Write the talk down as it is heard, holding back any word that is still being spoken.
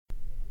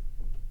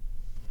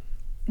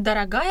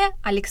Дорогая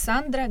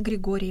Александра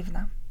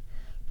Григорьевна,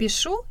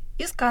 пишу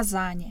из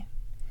Казани.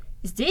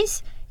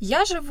 Здесь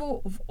я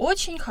живу в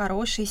очень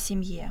хорошей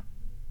семье.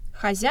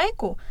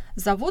 Хозяйку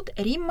зовут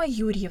Римма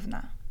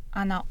Юрьевна.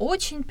 Она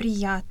очень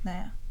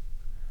приятная.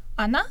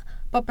 Она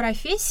по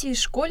профессии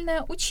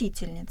школьная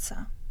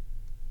учительница.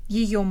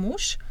 Ее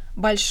муж –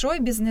 большой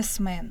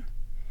бизнесмен.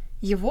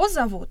 Его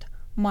зовут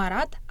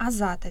Марат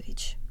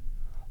Азатович.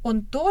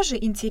 Он тоже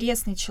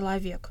интересный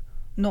человек,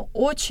 но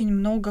очень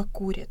много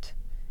курит.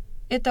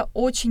 Это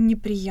очень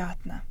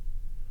неприятно.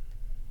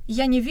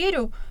 Я не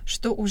верю,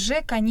 что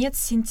уже конец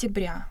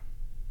сентября.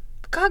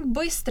 Как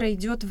быстро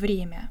идет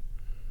время.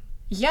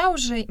 Я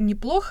уже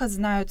неплохо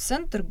знаю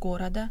центр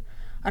города,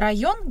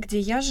 район, где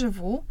я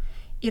живу,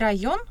 и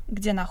район,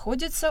 где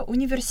находится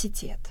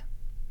университет.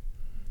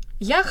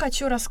 Я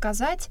хочу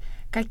рассказать,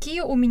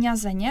 какие у меня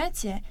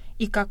занятия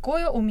и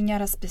какое у меня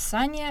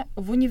расписание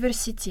в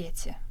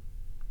университете.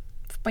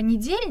 В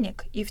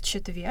понедельник и в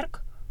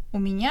четверг у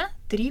меня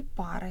 3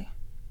 пары.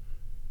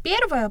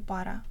 Первая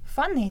пара –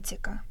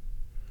 фонетика.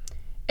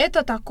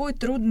 Это такой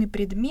трудный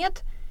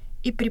предмет,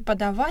 и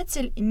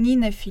преподаватель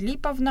Нина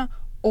Филипповна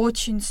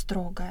очень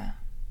строгая.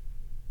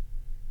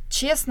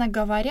 Честно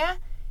говоря,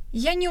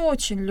 я не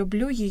очень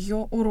люблю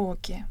ее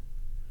уроки.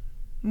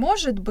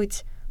 Может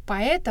быть,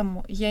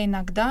 поэтому я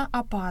иногда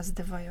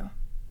опаздываю.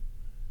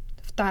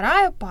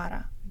 Вторая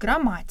пара –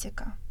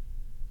 грамматика.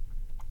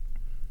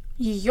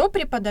 Ее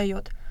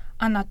преподает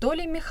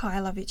Анатолий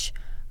Михайлович,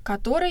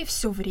 который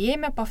все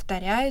время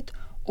повторяет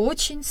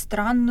очень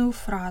странную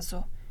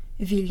фразу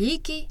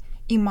 «великий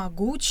и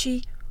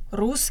могучий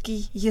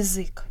русский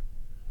язык».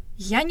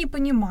 Я не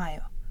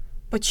понимаю,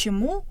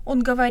 почему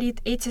он говорит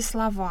эти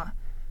слова,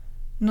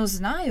 но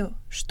знаю,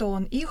 что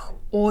он их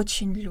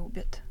очень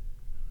любит.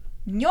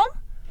 Днем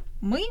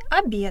мы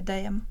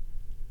обедаем,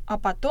 а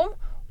потом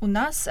у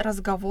нас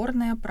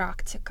разговорная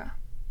практика.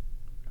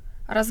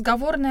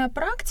 Разговорная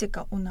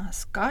практика у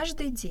нас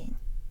каждый день.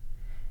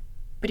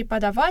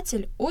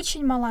 Преподаватель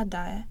очень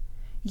молодая.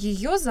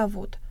 Ее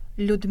зовут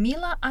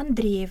Людмила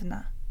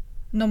Андреевна,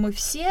 но мы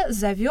все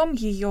зовем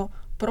ее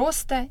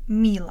просто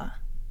Мила.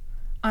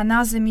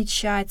 Она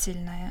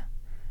замечательная,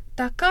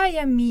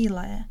 такая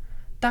милая,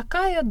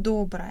 такая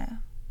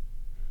добрая.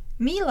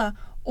 Мила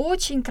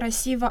очень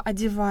красиво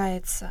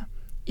одевается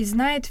и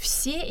знает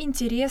все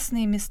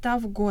интересные места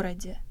в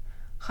городе,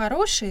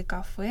 хорошие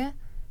кафе,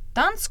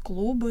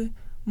 танцклубы,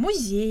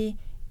 музеи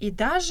и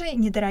даже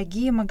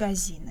недорогие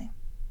магазины.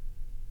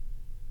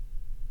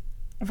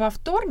 Во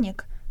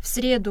вторник, в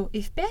среду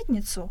и в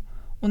пятницу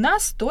у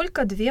нас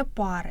только 2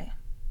 пары.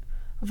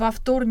 Во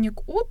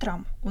вторник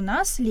утром у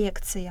нас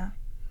лекция.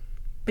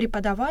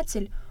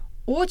 Преподаватель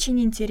очень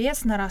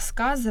интересно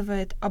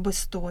рассказывает об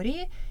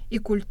истории и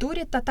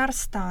культуре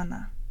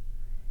Татарстана.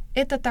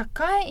 Это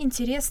такая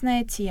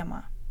интересная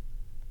тема.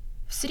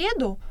 В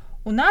среду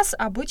у нас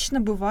обычно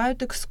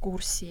бывают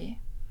экскурсии,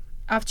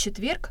 а в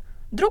четверг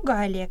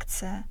другая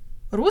лекция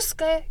 –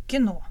 русское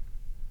кино.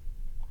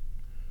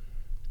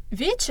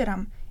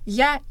 Вечером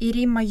я и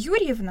Римма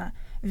Юрьевна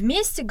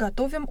вместе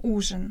готовим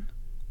ужин,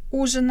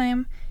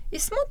 ужинаем и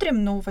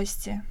смотрим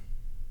новости.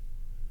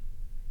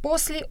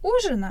 После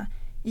ужина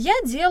я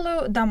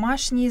делаю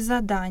домашние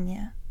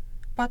задания,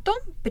 потом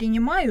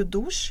принимаю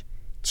душ,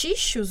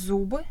 чищу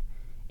зубы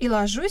и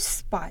ложусь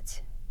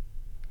спать.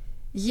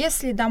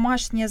 Если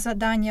домашнее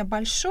задание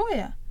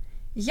большое,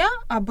 я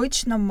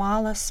обычно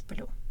мало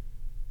сплю.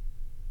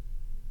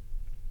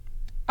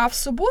 А в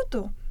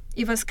субботу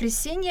и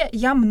воскресенье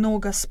я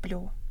много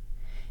сплю.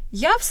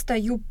 Я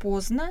встаю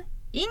поздно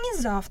и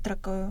не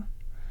завтракаю.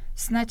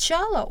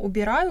 Сначала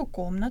убираю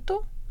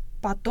комнату,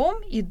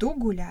 потом иду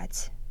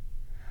гулять.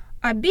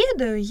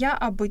 Обедаю я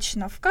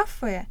обычно в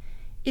кафе,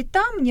 и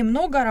там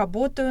немного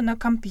работаю на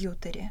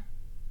компьютере.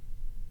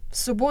 В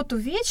субботу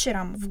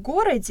вечером в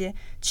городе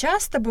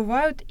часто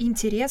бывают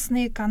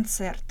интересные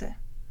концерты.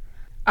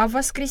 А в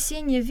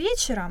воскресенье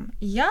вечером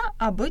я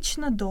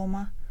обычно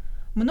дома.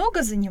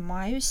 Много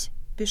занимаюсь,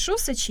 пишу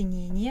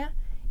сочинения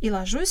и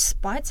ложусь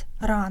спать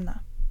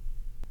рано.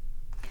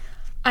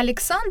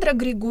 Александра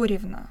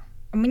Григорьевна,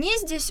 мне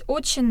здесь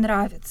очень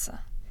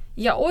нравится.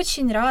 Я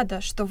очень рада,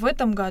 что в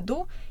этом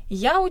году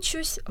я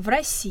учусь в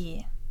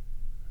России.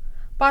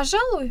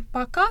 Пожалуй,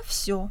 пока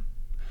все.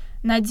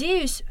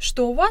 Надеюсь,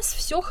 что у вас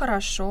все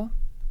хорошо,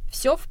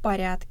 все в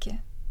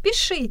порядке.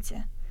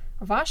 Пишите.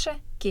 Ваша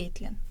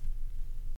Йтлин.